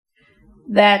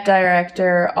that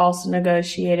director also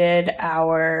negotiated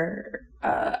our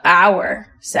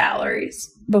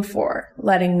salaries before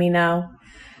letting me know.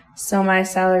 So my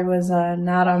salary was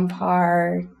not on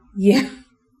par. Yeah,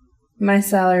 my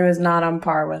salary was not on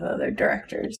par with other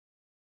directors.